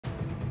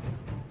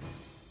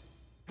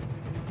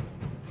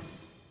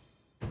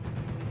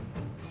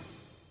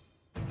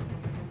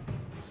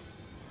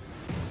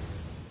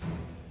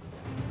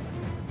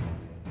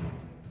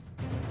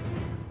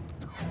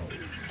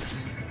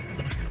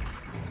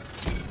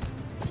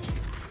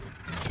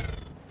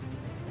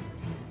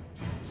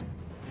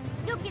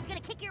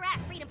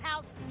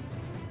pals.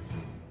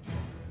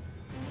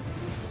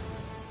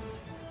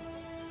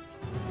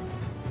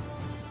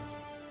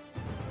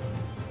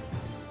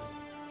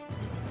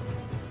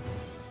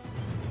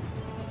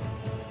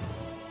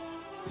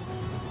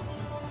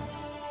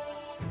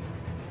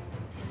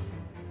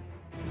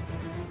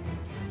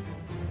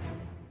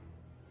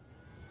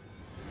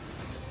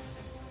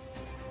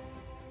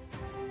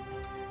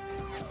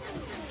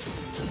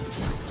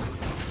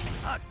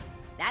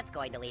 That's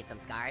going to leave some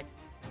scars.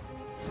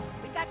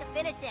 We've got to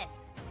finish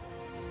this.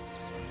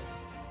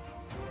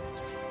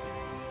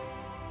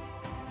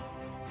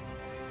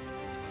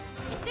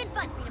 It's been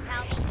fun, Freedom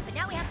Pals, but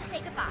now we have to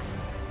say goodbye.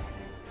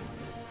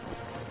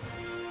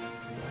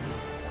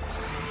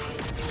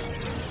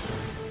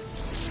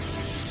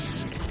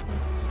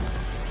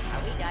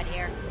 Are we done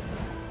here?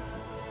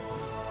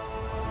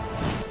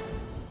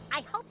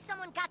 I hope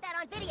someone got that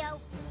on video.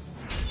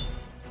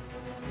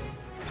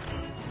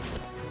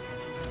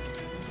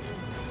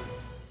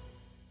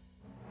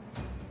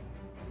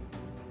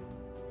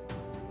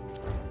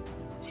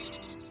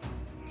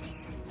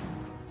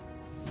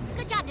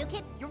 Good job, new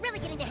kid. You're really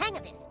getting the hang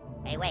of this.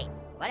 Hey, wait.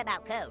 What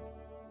about code?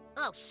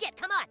 Oh, shit,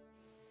 come on.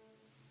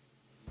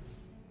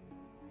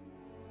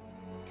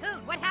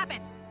 Coon, what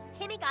happened?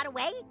 Timmy got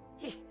away?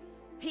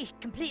 He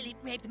completely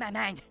raped my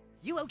mind.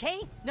 You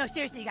okay? No,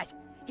 seriously, you guys.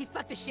 He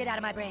fucked the shit out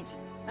of my brains.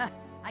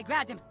 I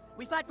grabbed him.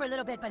 We fought for a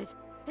little bit, but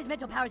his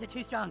mental powers are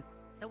too strong.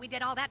 So we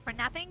did all that for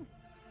nothing?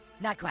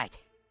 Not quite.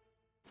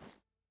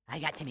 I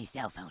got Timmy's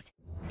cell phone.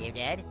 You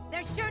did?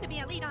 There's sure to be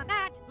a lead on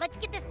that. Let's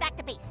get this back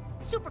to base.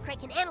 Super Craig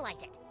can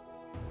analyze it.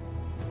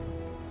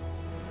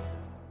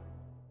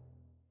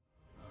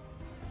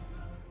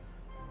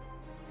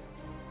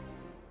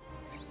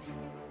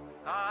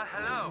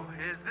 Hello.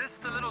 Is this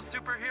the little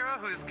superhero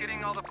who's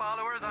getting all the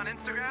followers on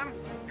Instagram?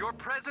 Your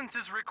presence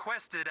is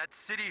requested at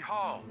City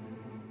Hall.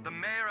 The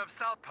mayor of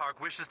South Park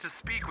wishes to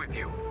speak with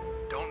you.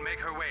 Don't make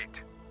her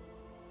wait.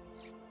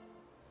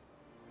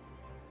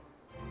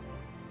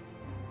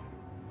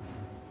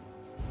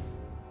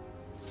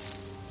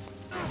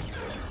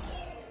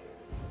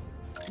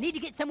 Need to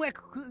get somewhere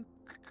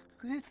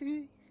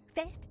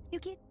fast, new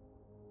kid?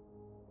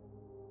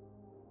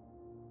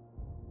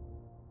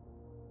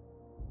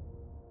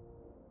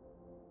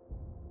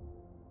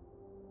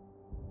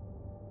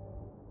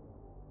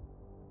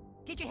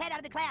 Get your head out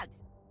of the clouds.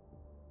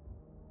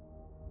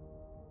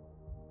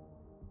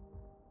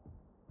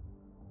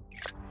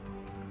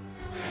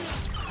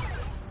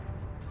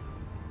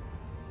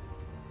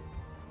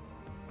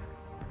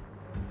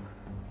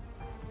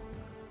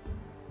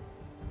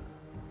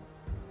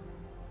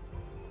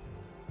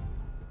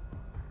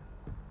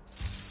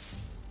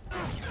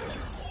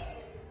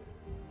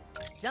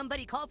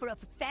 Somebody call for a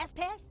fast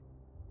pass?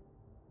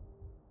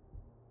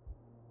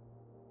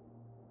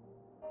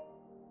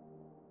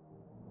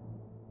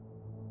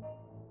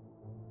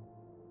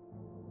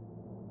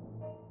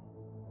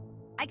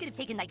 I could have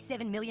taken like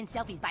 7 million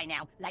selfies by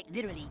now, like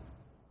literally.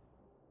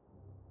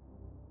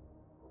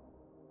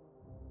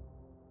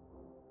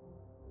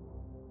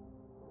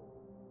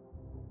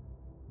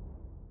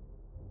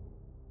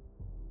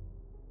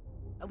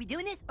 Are we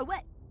doing this or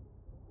what?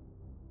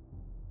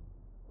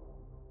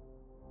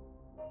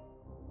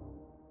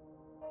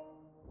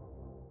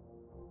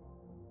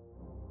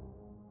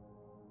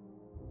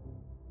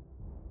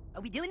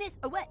 Are we doing this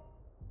or what?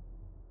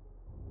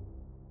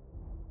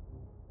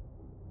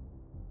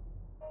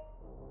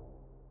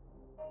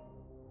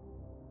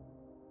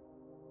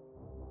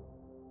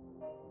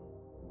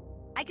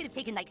 I could have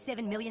taken like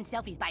 7 million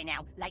selfies by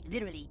now, like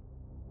literally.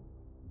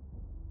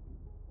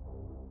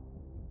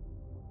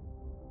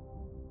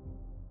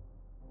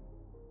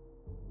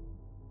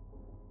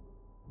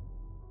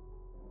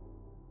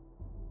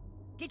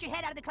 Get your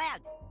head out of the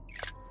clouds.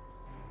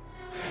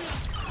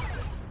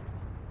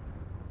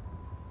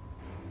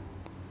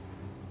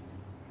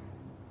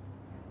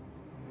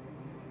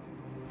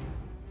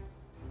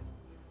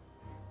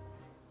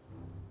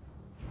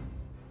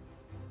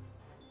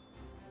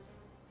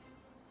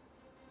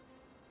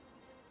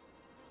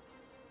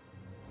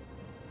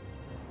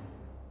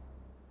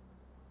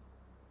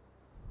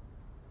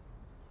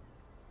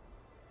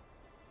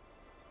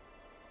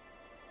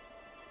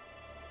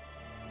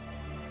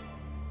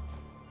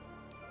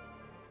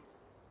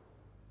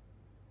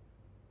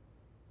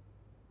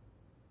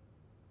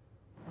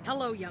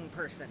 Hello, young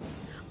person.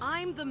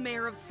 I'm the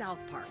mayor of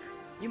South Park.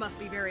 You must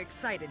be very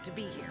excited to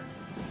be here.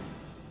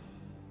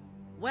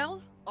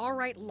 Well, all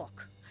right,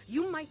 look.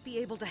 You might be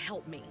able to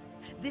help me.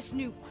 This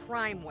new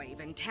crime wave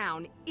in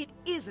town, it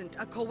isn't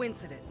a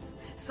coincidence.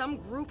 Some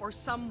group or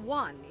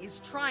someone is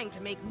trying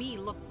to make me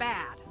look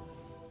bad.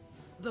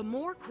 The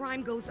more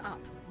crime goes up,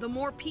 the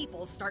more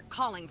people start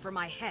calling for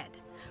my head.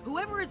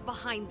 Whoever is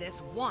behind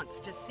this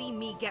wants to see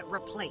me get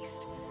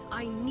replaced.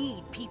 I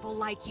need people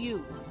like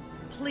you.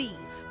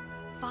 Please,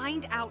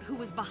 find out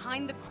who is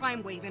behind the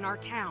crime wave in our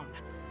town.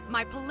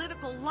 My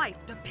political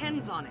life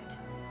depends on it.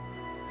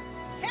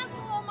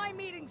 Cancel all my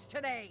meetings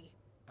today.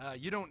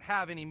 You don't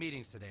have any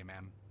meetings today,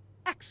 ma'am.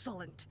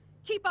 Excellent.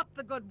 Keep up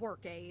the good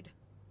work, Aid.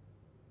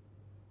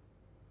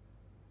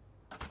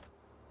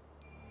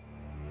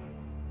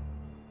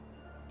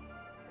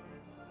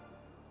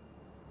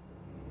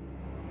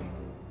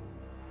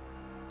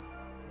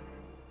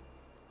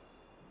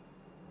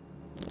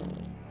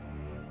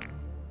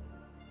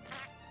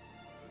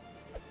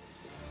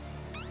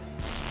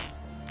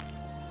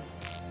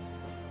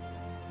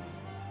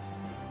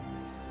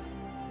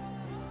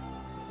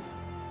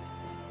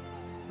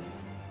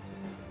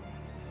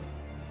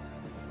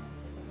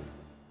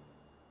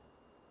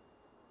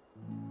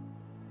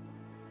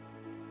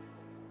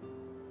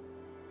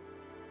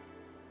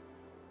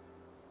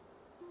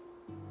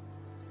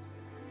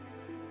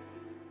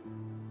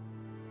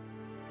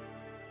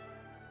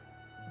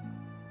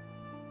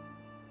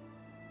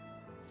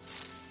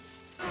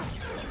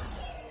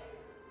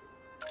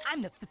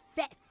 I'm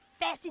the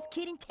fastest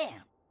kid in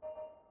town.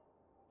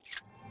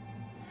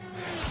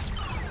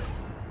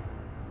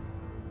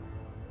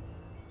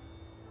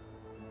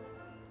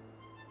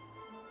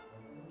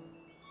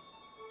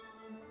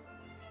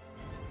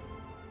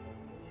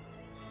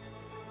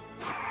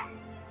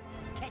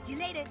 Catch you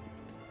later.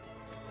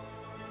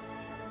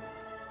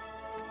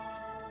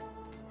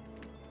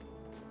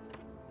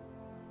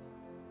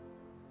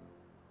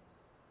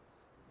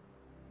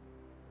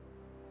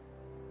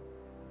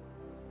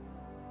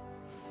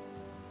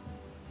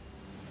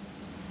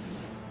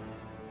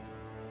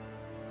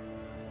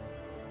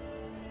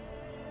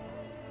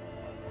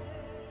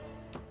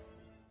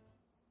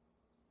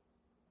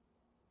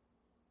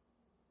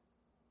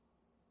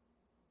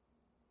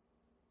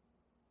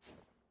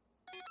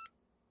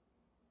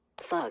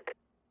 Fuck.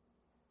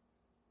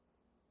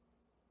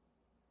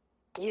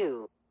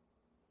 You.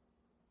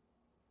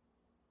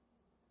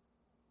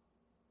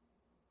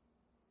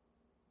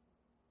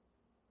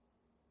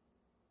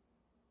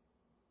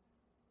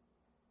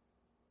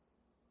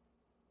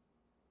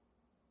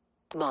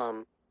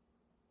 Mom.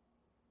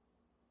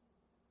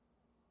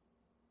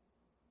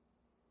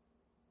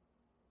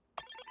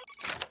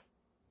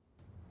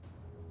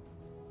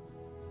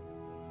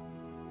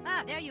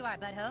 Ah, there you are,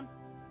 butthole.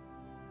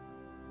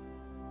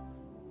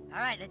 All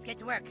right, let's get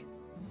to work.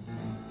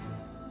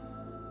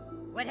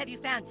 What have you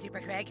found, Super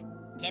Craig?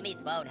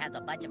 Timmy's phone has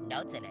a bunch of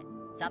notes in it.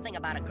 Something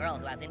about a girl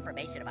who has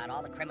information about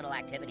all the criminal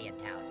activity in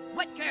town.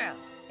 What girl?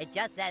 It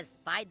just says,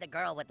 find the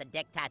girl with the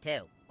dick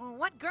tattoo.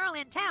 What girl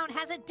in town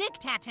has a dick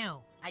tattoo?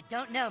 I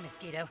don't know,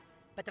 Mosquito,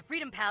 but the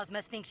Freedom Pals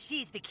must think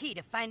she's the key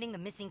to finding the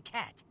missing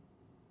cat.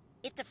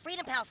 If the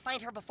Freedom Pals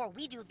find her before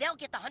we do, they'll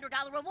get the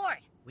 $100 reward.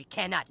 We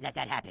cannot let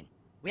that happen.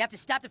 We have to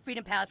stop the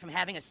Freedom Pals from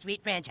having a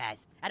sweet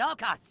franchise, at all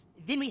costs.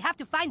 Then we have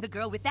to find the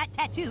girl with that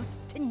tattoo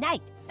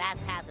tonight.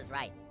 Fast Pass is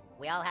right.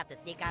 We all have to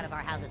sneak out of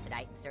our houses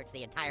tonight and search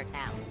the entire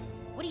town.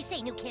 What do you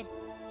say, new kid?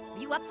 Are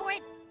you up for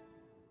it?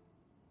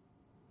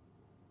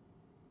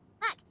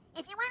 Look,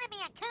 if you want to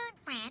be a coon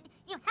friend,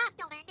 you have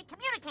to learn to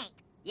communicate.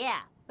 Yeah,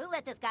 who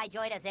let this guy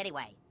join us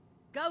anyway?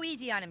 Go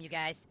easy on him, you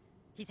guys.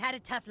 He's had a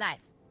tough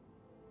life.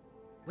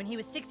 When he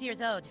was 6 years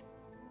old,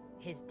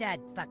 his dad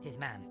fucked his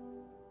mom.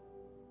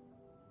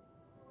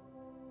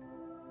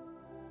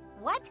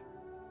 What?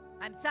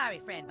 I'm sorry,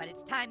 friend, but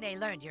it's time they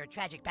learned your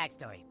tragic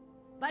backstory.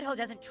 Butthole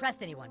doesn't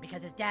trust anyone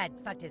because his dad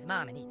fucked his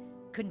mom and he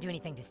couldn't do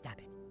anything to stop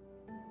it.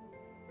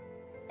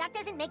 That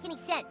doesn't make any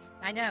sense.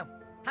 I know.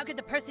 How could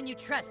the person you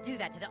trust do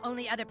that to the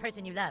only other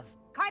person you love?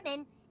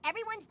 Carbon,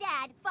 everyone's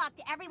dad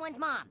fucked everyone's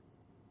mom.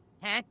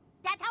 Huh?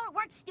 That's how it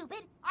works,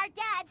 stupid. Our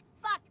dads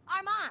fucked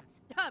our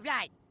moms. Oh,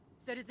 right.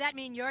 So does that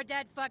mean your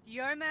dad fucked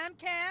your mom,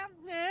 Cam?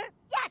 Huh?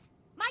 Yes,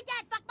 my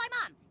dad fucked my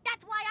mom.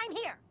 That's why I'm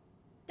here.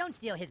 Don't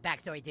steal his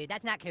backstory, dude.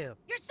 That's not cool.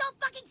 You're so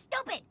fucking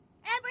stupid.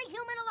 Every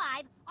human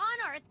alive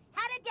on Earth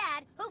had a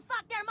dad who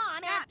fucked their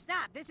mom and...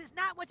 Stop. This is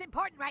not what's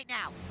important right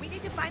now. We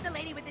need to find the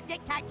lady with the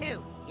dick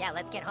tattoo. Yeah,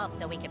 let's get home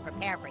so we can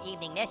prepare for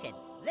evening missions.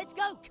 Let's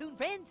go, coon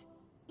friends.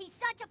 He's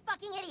such a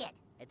fucking idiot.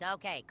 It's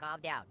okay, calm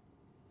down.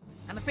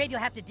 I'm afraid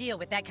you'll have to deal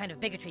with that kind of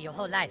bigotry your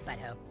whole life,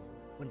 butthole.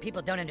 When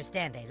people don't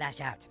understand, they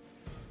lash out.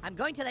 I'm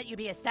going to let you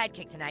be a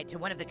sidekick tonight to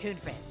one of the coon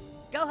friends.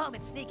 Go home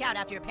and sneak out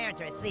after your parents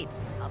are asleep.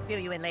 I'll fill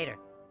you in later.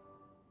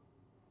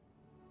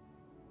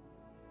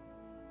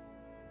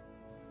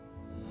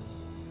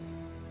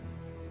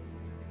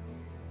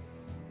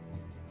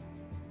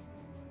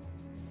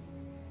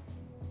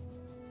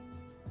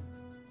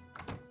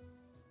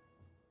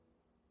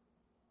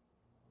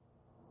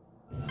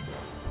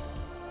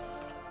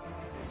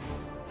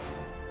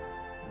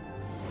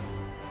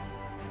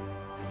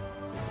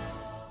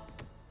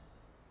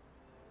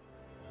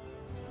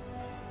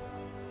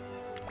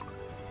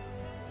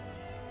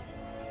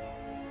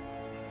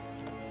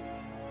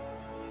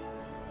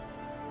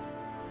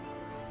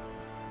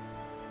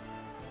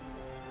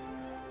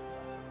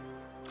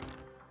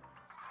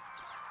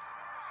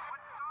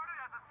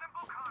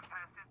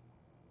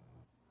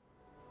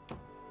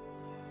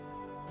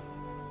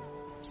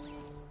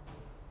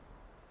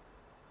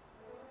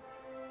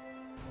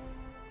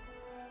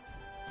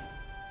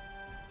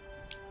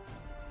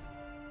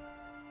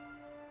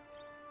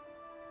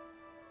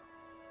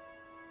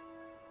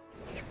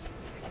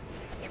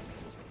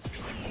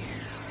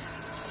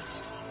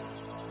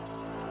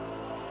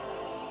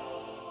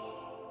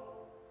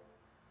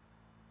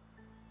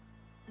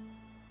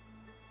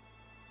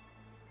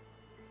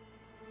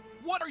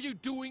 What are you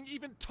doing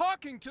even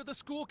talking to the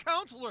school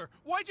counselor?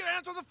 Why'd you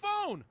answer the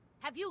phone?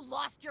 Have you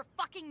lost your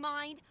fucking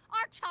mind?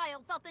 Our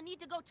child felt the need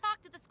to go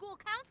talk to the school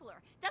counselor.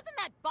 Doesn't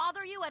that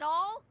bother you at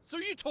all? So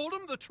you told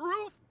him the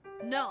truth?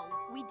 No,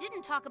 we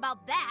didn't talk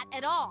about that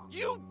at all.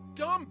 You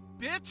dumb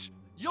bitch!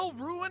 You'll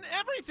ruin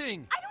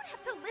everything! I don't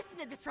have to listen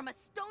to this from a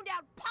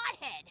stoned-out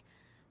pothead.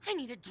 I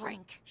need a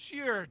drink.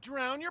 Sure,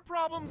 drown your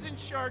problems in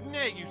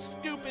Chardonnay, you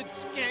stupid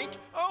skank!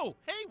 Oh,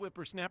 hey,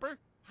 whippersnapper.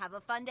 Have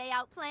a fun day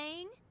out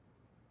playing?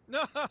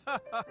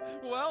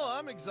 Well,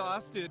 I'm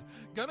exhausted.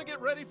 Gonna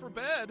get ready for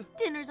bed.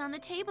 Dinner's on the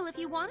table if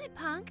you want it,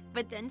 punk.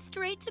 But then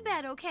straight to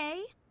bed,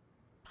 okay?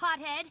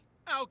 Pothead,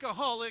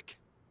 alcoholic.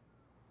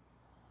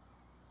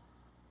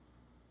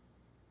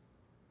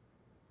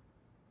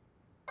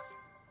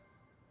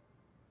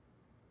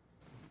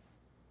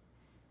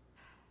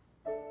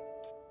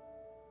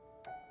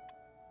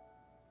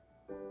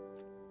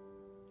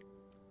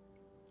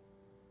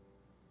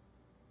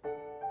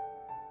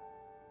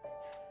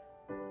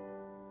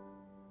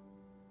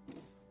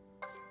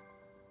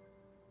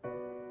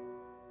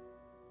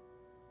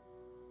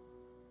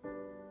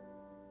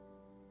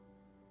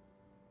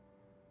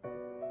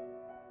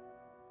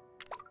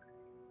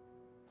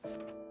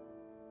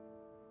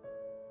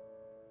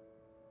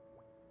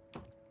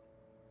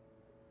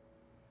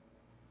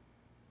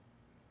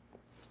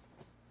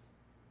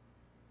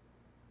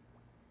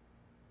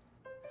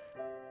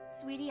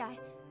 Sweetie, I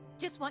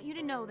just want you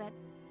to know that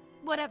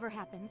whatever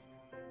happens,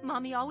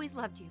 Mommy always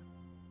loved you.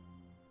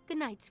 Good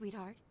night,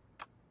 sweetheart.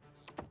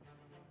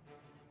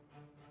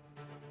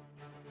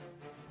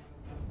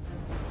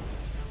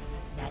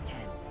 That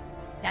time,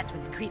 that's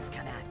when the creeps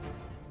come out.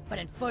 But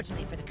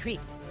unfortunately for the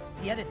creeps,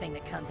 the other thing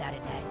that comes out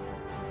at night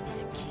is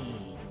a kid.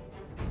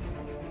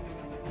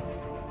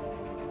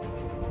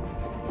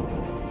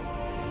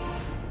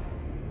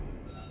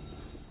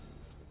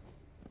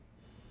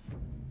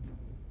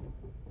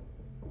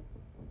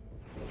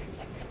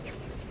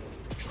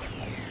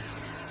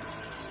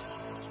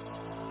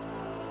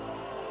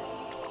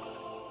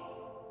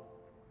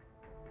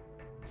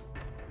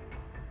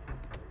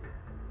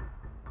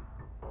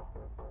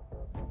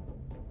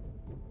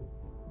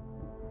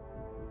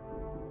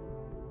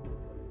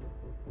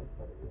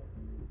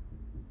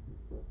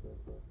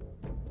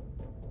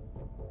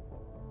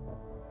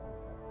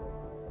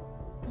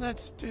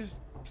 Let's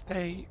just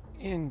stay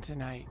in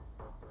tonight.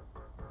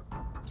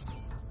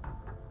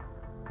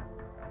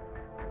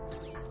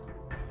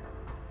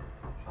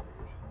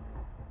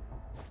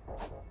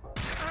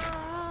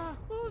 Ah,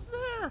 who's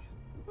there?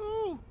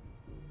 Who?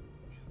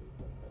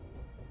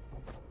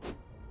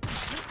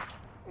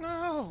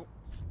 No,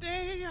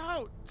 stay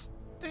out.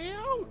 Stay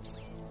out.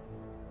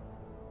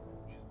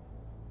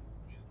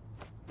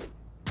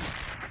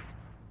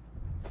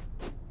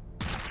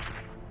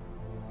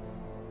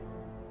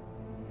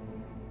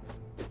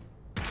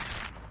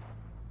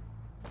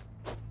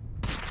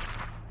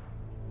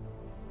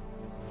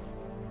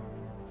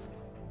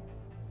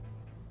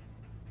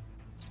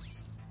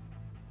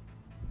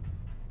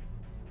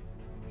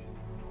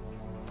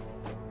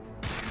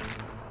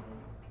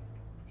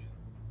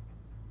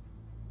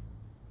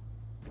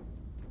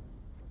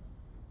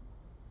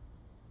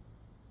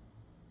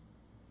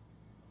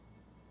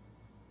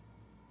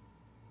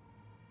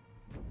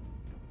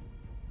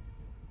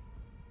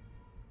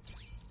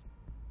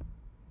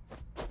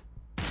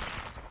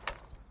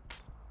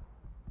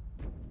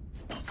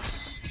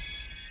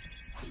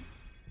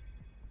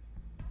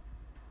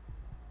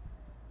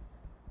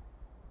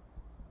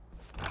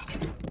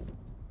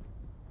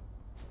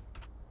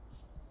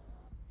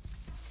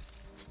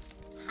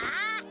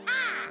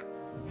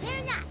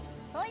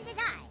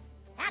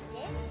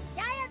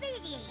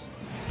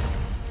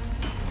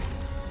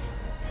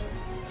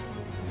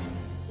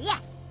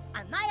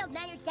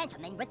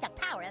 Gentleman with the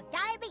power of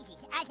diabetes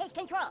at his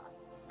control.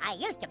 I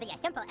used to be a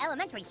simple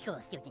elementary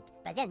school student,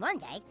 but then one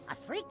day, a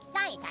freak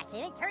science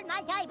accident turned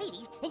my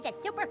diabetes into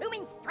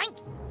superhuman strength.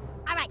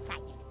 All right,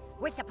 Sidekick,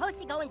 we're supposed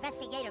to go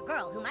investigate a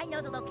girl who might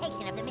know the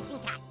location of the missing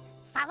cat.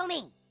 Follow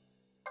me.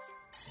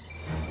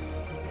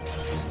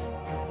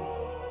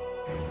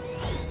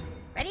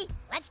 Ready?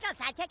 Let's go,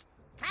 Sidekick.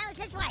 Kyle's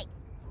his way.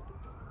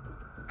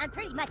 I'm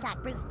pretty much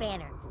like Bruce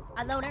Banner.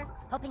 A loner,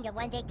 hoping to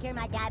one day cure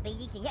my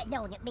diabetes, and yet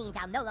knowing it means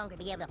I'll no longer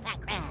be able to fight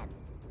crime.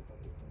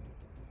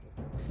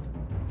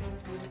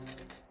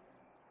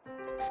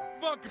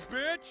 Fucking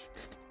bitch!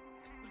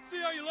 Let's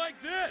see how you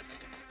like this!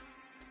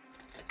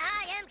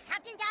 I am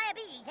Captain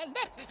Diabetes, and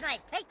this is my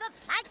faithful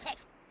sidekick.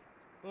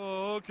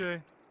 Oh,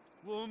 okay.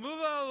 Well,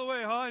 move out of the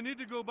way, huh? I need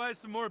to go buy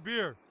some more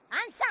beer.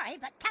 I'm sorry,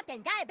 but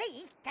Captain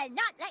Diabetes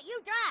cannot let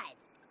you drive.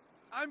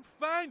 I'm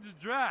fine to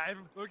drive,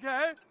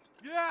 okay?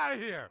 Get out of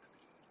here!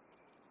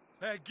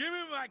 Hey, give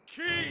me my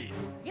keys!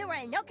 You are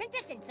in no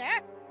condition,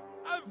 sir.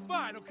 I'm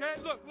fine, okay?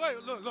 Look, wait,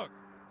 look.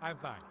 I'm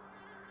fine.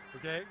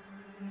 Okay?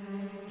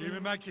 Give me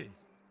my keys,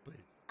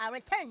 please. I'll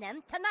return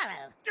them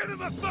tomorrow. Give me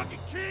my fucking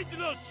keys, you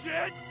little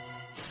shit!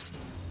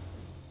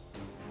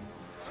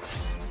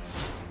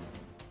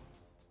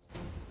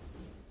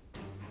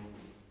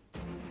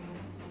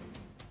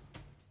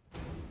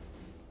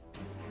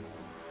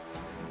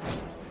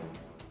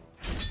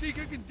 Think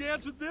I can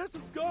dance with this?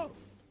 Let's go!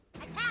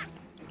 Attack!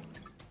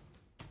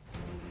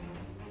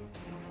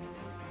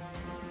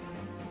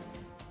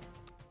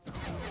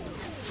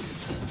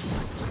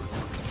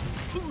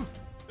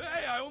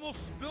 Hey, I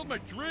almost spilled my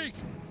drink!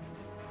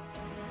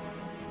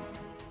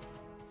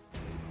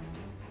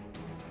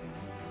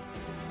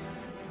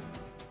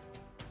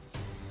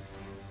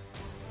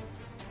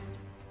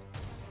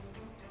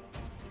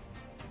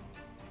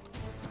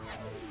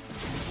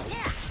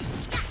 Yeah!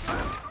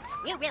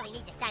 You really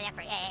need to sign up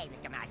for AA,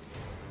 Mr. Marsh.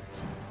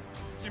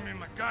 Give me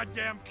my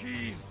goddamn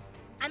keys!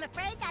 I'm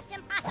afraid that's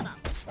impossible.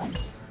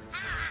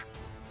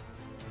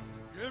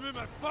 Give me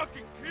my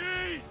fucking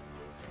keys!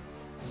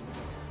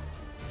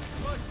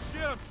 Oh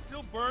shit, I'm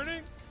still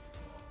burning?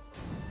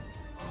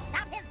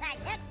 Stop him,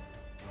 sidekick!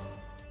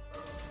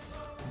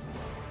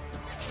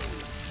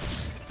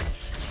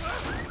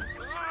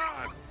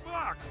 Ah,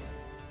 fuck!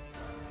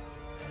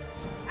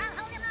 I'll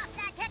hold him off,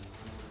 sidekick!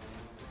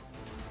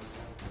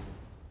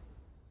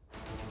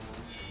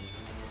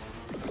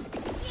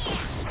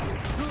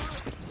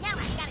 Yeah! Now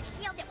I've got a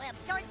shield that will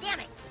absorb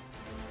damage!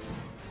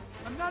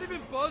 I'm not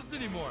even buzzed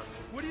anymore.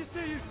 What do you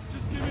say you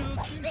just give me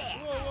those keys? There.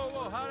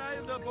 Whoa, how'd I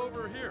end up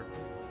over here?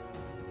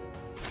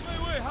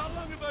 Wait, how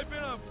long have I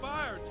been on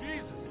fire?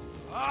 Jesus.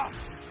 Ah,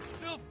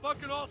 still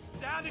fucking all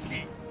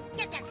staticky.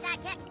 Get them,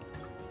 sidekick!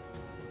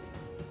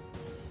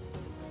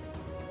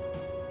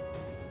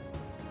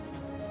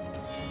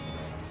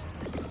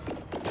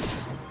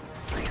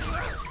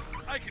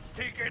 I can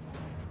take it.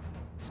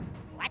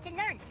 Watch and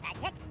learn,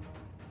 sidekick!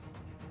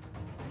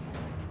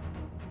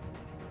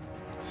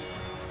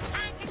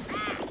 Time to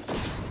crash!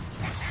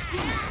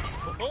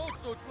 Oh,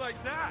 so it's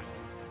like that.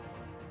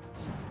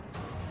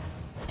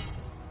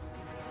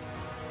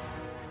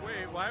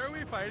 Wait, why are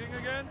we fighting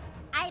again?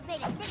 I've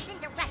made a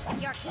citizen's arrest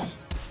of your keys.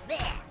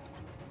 There!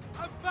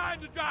 I'm fine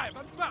to drive.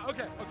 I'm fine.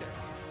 Okay,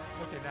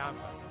 now I'm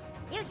fine.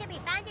 You should be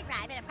fine to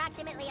drive at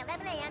approximately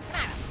 11 a.m.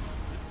 tomorrow.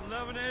 It's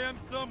 11 a.m.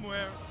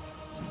 somewhere.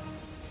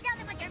 Show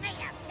them what you're made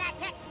of,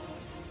 sidekick!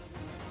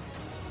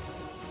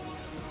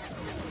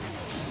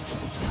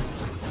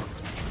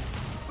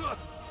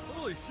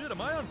 Holy shit,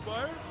 am I on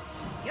fire?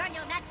 You're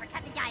no match for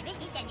Captain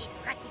Diabetes and his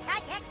crusty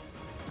sidekick.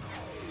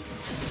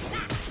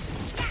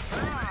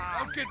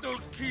 I'll get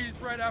those keys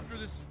right after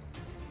this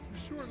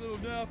short little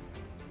nap.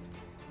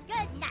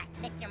 Good night,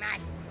 Mr. Marsh.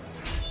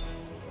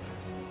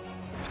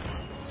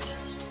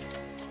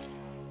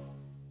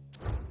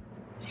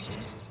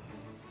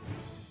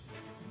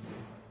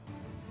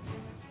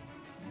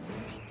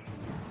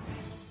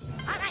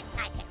 All right,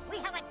 sidekick, we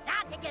have a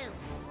job to do.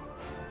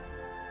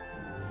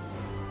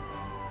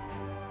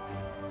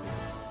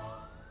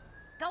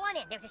 Go on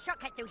in. There's a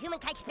shortcut through Human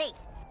Kite's base.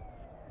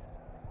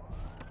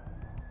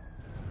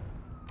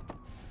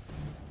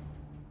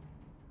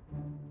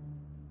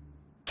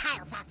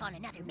 Kyle's off on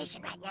another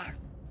mission right now.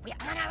 We're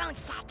on our own,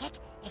 sidekick.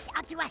 It's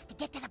up to us to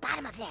get to the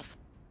bottom of this.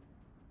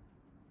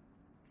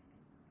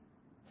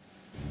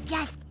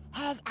 Just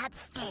head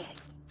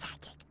upstairs,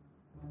 sidekick.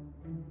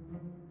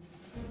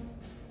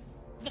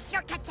 The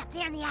shortcut's up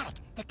there in the attic.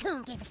 The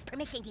coon gave us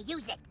permission to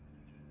use it.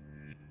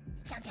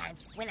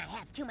 Sometimes, when I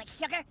have too much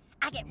sugar,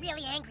 I get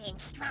really angry and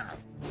strong.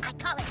 I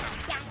call it my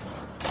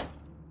die.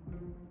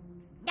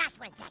 Nice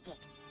one, sidekick.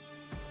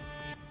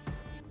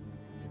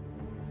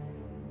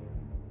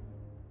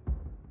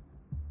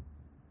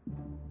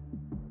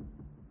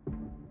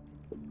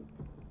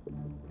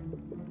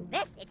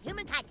 This is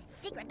Human Kite's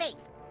secret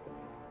base.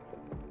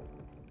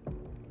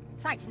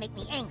 Farts make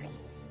me angry.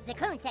 The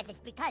coon says it's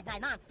because my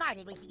mom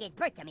farted when she gave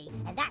birth to me,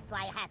 and that's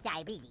why I have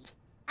diabetes.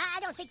 I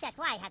don't think that's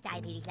why I have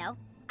diabetes, though.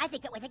 I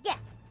think it was a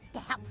gift to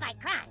help fight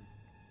crime.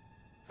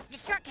 The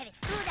shortcut is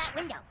through that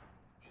window.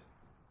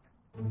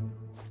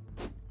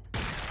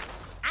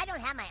 I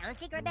don't have my own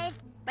secret base,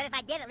 but if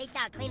I did, at least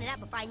I would clean it up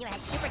before I knew I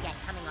had super guests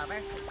coming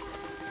over.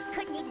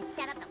 Couldn't even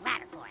set up the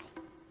ladder for us.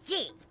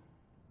 Jeez.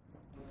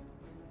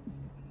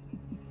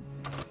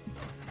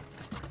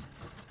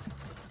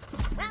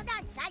 Well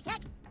done,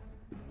 sidekick.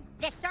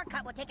 This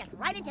shortcut will take us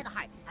right into the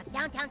heart of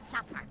downtown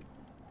South Park.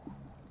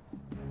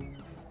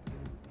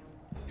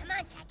 Come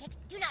on, sidekick.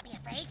 Do not be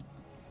afraid.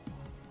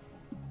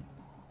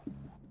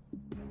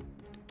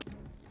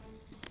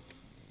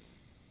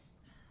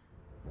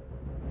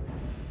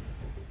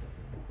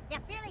 The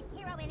fearless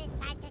hero and his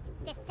sidekick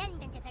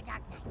descend into the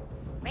dark night,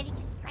 ready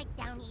to strike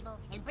down evil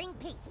and bring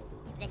peace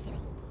to the city.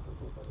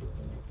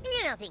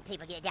 You don't think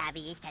people get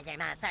diabetes because their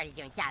mom started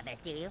doing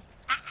childbirth, do you?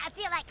 I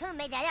feel like Coon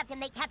made that up to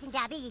make Captain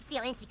Diabetes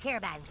feel insecure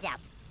about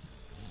himself.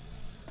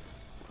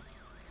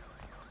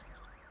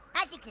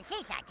 As you can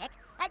see, sidekick,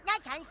 at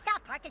nighttime,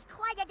 South Park is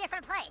quite a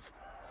different place.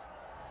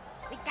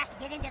 We've got to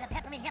get into the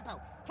Peppermint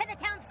Hippo, to the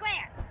town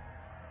square.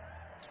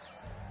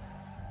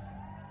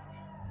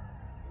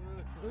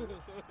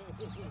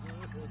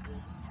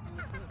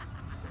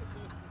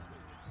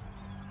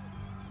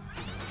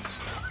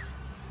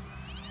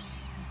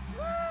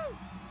 Woo!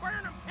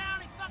 Burnham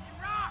County fucking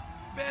rocks!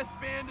 Best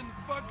band in the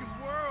fucking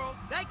world.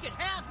 They could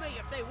have me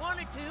if they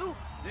wanted to.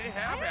 They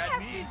have I had don't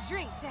me. have to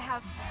drink to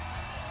have...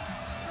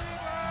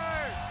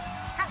 Freebird!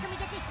 How can we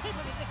get these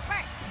people to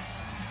disperse?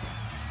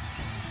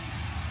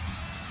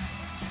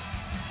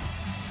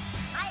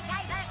 My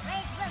diverse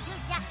ways will do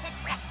just the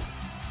trick.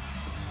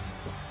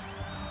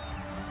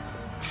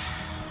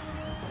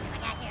 I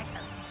got here it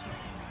goes.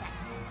 That's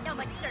so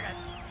much syrup.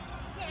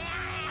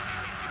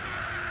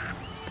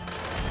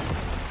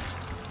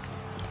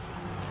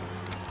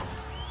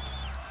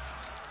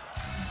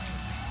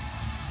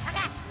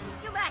 Okay,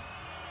 too much.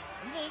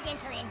 Need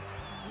insulin.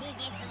 Need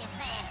insulin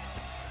fast.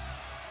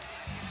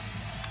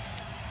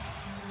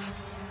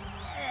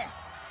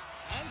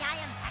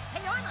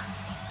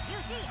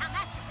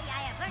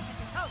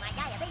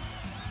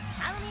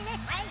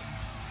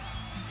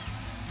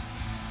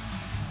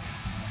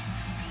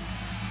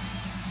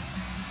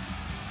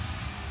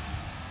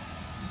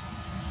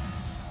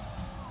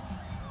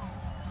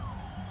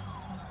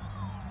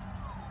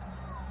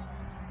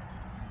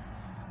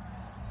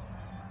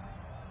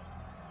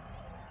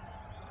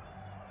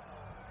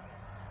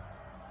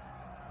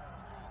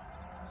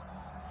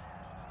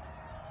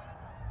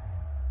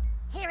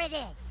 Here it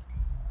is.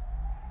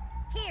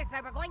 Here's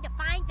where we're going to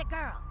find the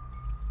girl.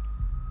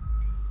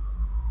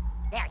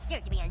 There are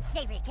sure to be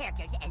unsavory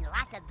characters and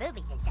lots of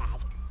boobies inside.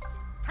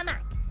 Come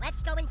on,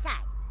 let's go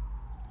inside.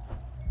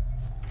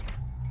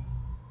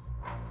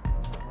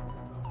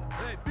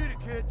 Hey, beat it,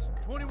 kids.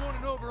 21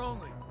 and over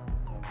only.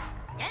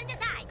 Stand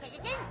aside,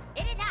 citizen.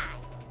 It is I,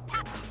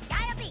 Captain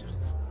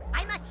Diabetes.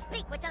 I must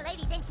speak with the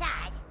ladies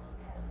inside.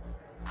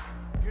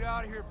 Get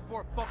out of here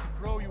before I fucking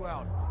throw you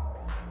out.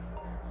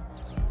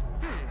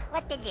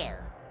 What to do?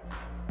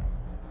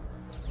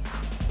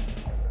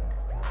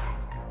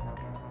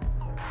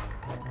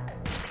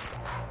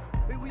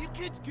 Hey, will you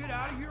kids get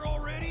out of here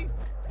already?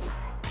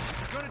 If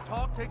you're gonna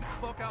talk, take it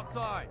the fuck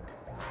outside.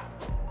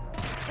 I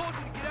told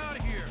you to get out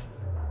of here.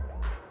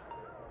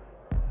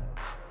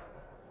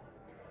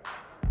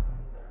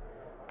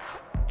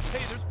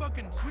 Hey, there's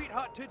fucking sweet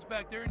hot tits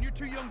back there and you're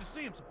too young to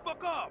see them, so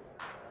fuck off!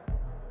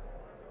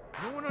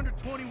 No one under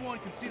 21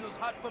 can see those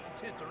hot fucking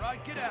tits,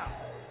 alright? Get out!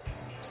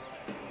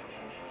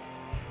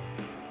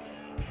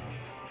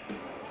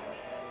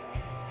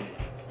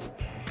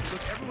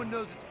 Look, everyone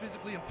knows it's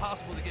physically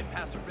impossible to get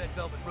past the red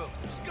velvet rope,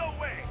 so just go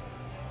away!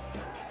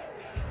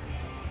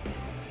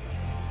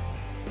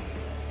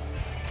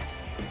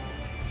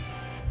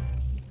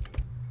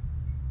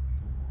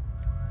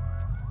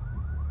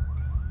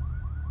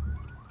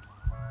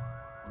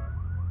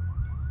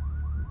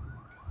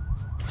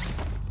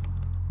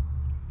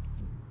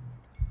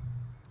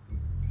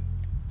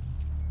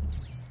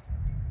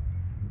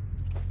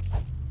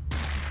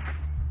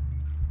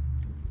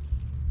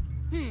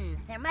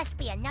 There must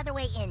be another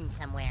way in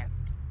somewhere.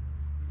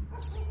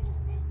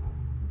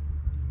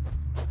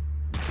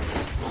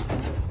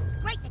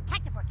 Great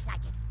detective work,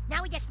 Sidekick.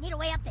 Now we just need a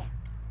way up there.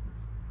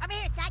 Over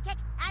here, Sidekick.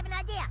 I have an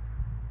idea.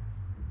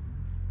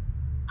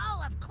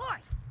 Oh, of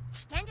course.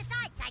 Stand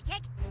aside,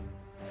 Sidekick.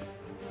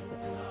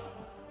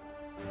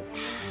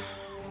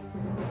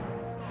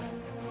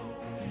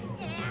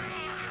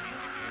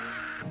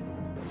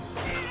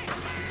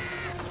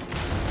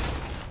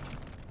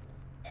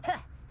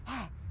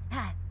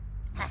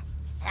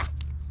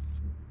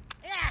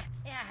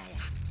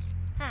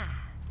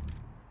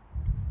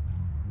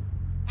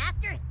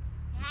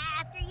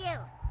 After you.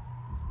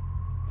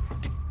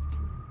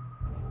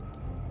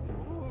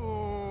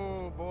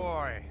 Oh,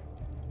 boy.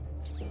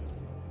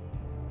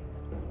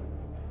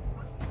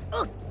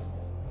 Oof.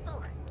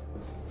 Ooh.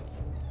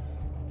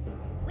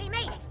 We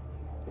made it.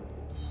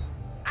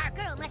 Our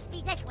girl must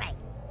be this way.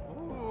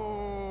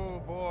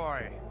 Oh,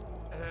 boy.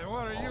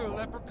 What are you, a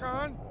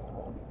leprechaun?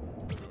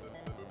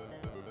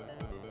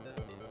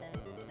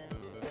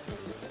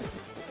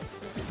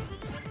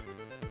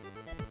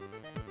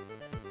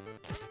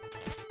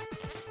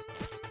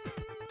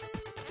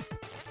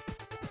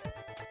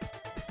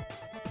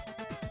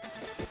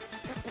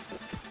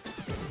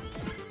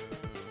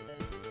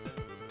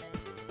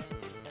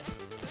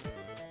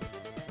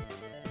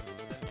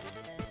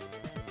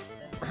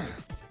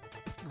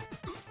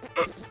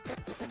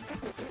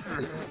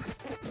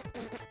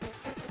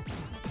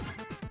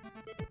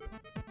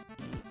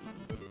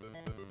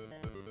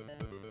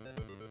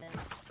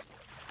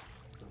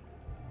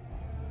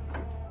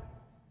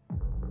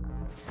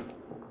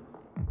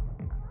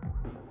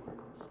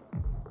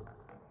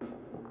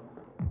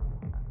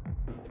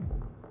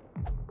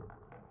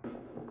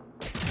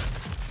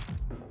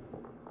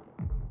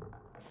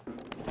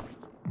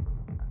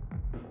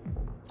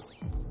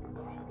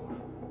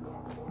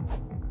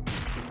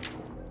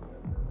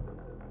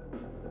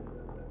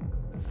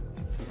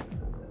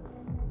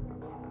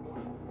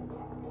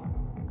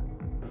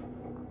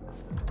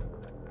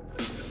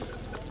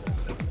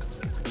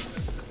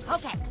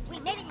 Okay, we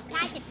made it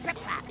inside the strip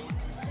club.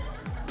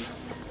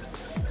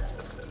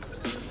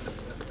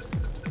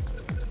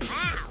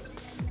 Wow,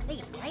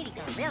 these ladies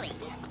are really,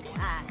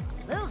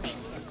 moving.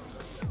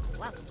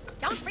 Well,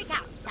 don't freak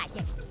out,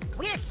 Sidekick.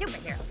 We're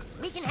superheroes.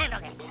 We can handle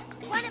this.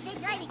 One of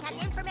these ladies has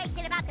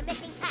information about the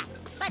missing cat.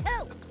 But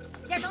who?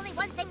 There's only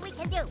one thing we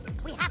can do.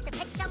 We have to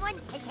pick someone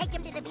and take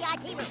them to the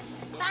VIP room.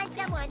 Find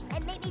someone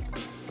and maybe...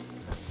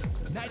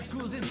 Night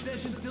school's in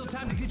session, still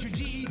time to get your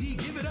GED.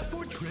 Give it up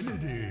for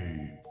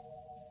Trinity.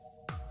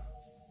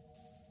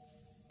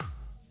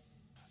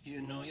 You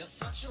know you're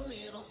such a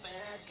little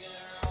bad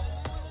girl.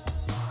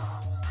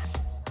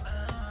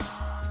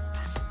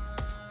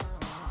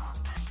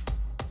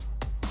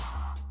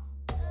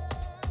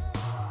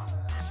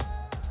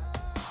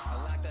 I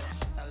like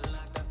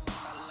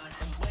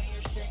the way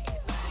you shake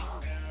it, thing,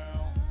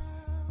 girl.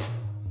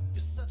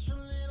 You're such a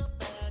little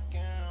bad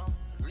girl,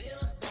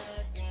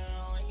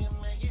 and you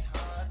make it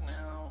hard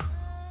now.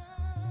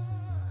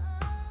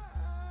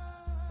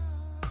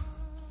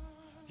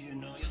 You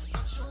know you're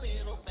such a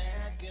little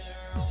bad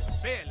girl.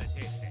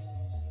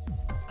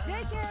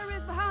 Daycare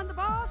is behind the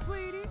bar,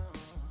 sweetie.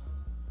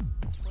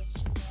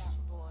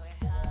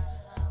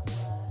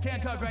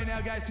 Can't talk right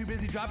now, guys. Too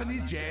busy dropping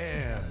these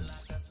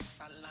jams.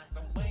 Aren't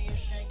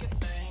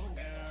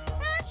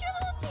you a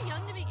little too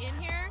young to be in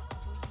here?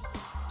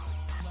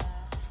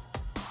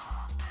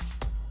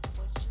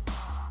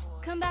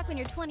 Come back when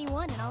you're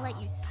 21 and I'll let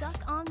you suck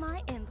on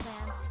my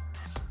implants.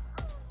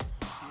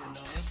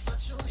 You're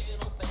such a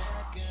little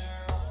bad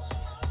girl.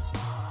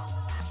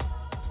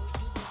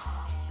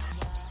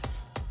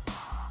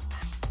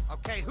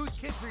 Okay, whose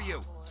kids are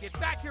you? Get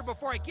back here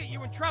before I get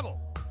you in trouble.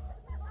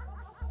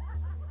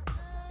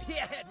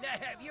 Yeah,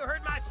 have you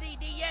heard my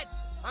CD yet?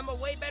 I'm a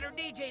way better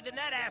DJ than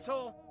that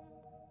asshole.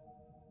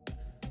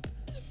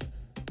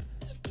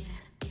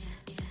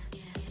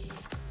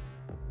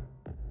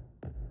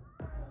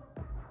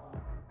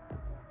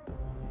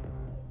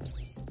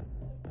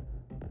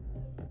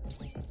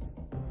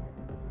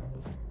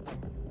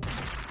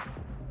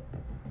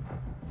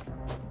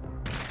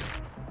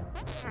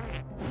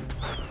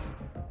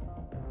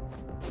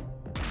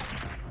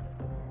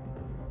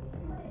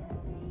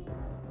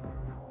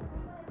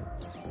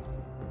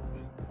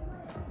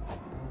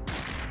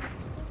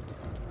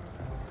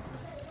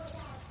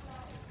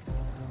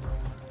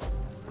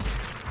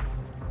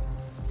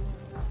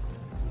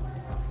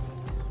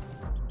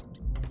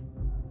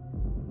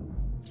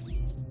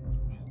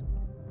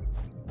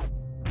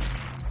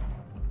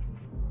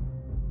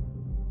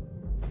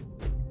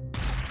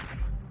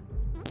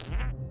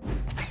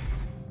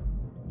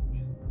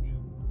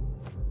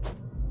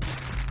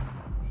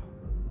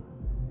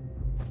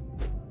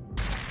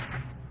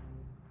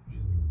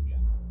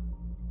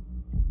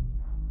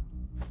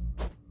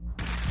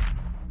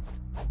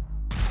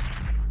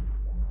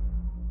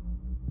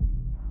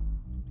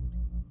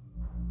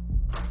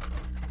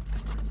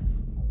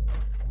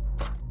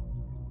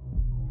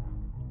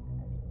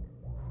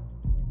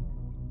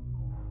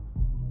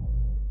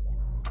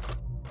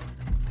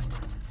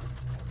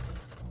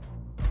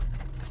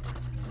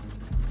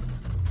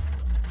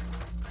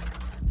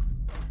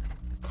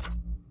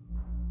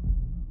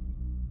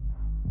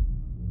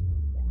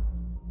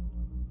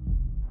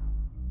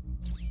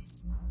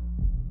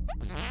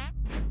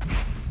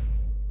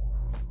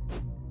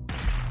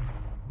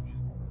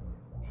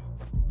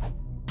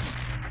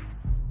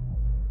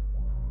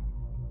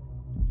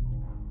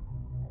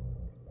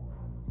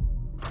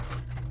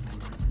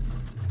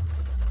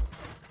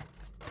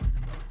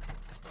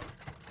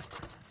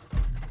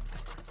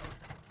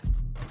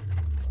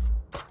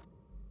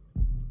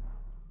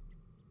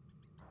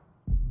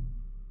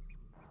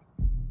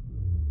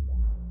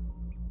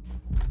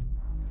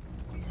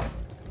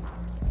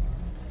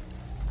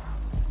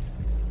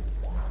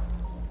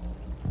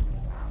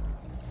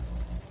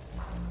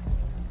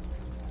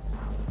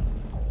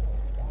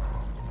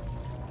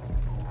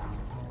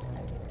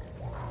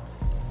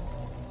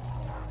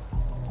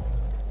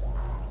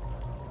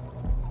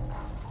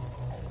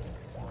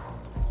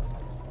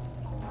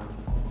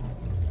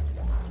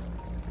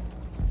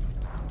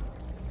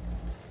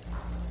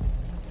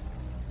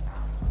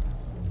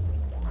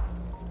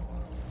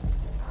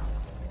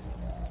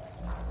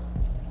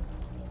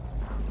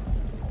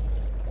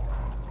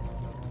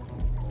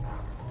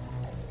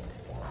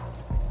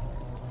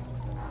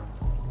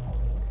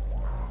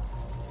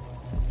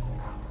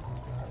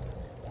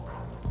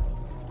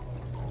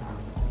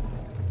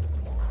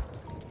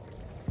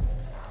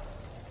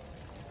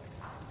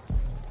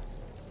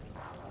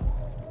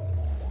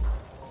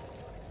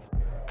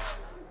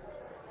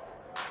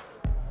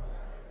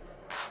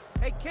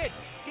 Hey, kid,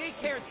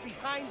 daycare's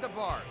behind the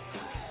bar.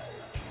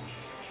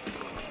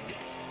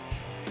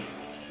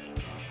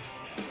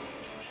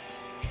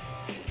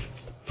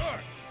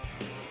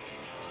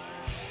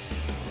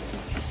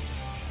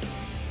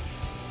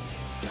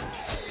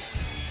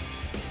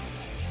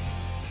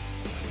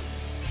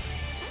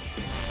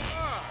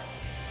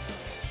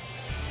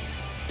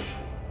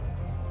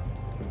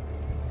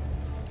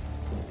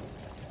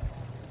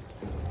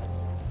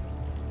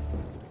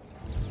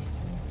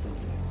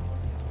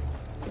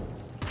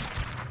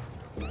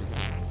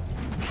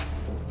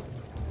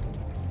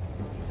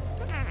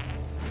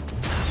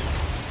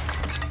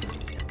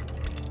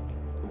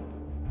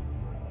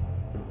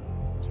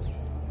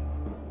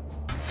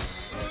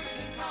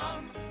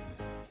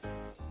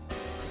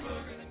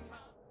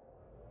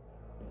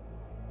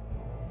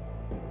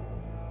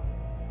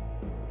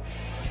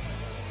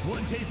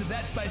 One taste of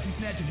that spicy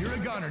snatch and you're a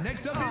goner.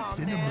 Next up is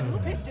Cinnamon. Man, who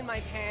pissed in my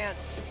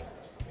pants?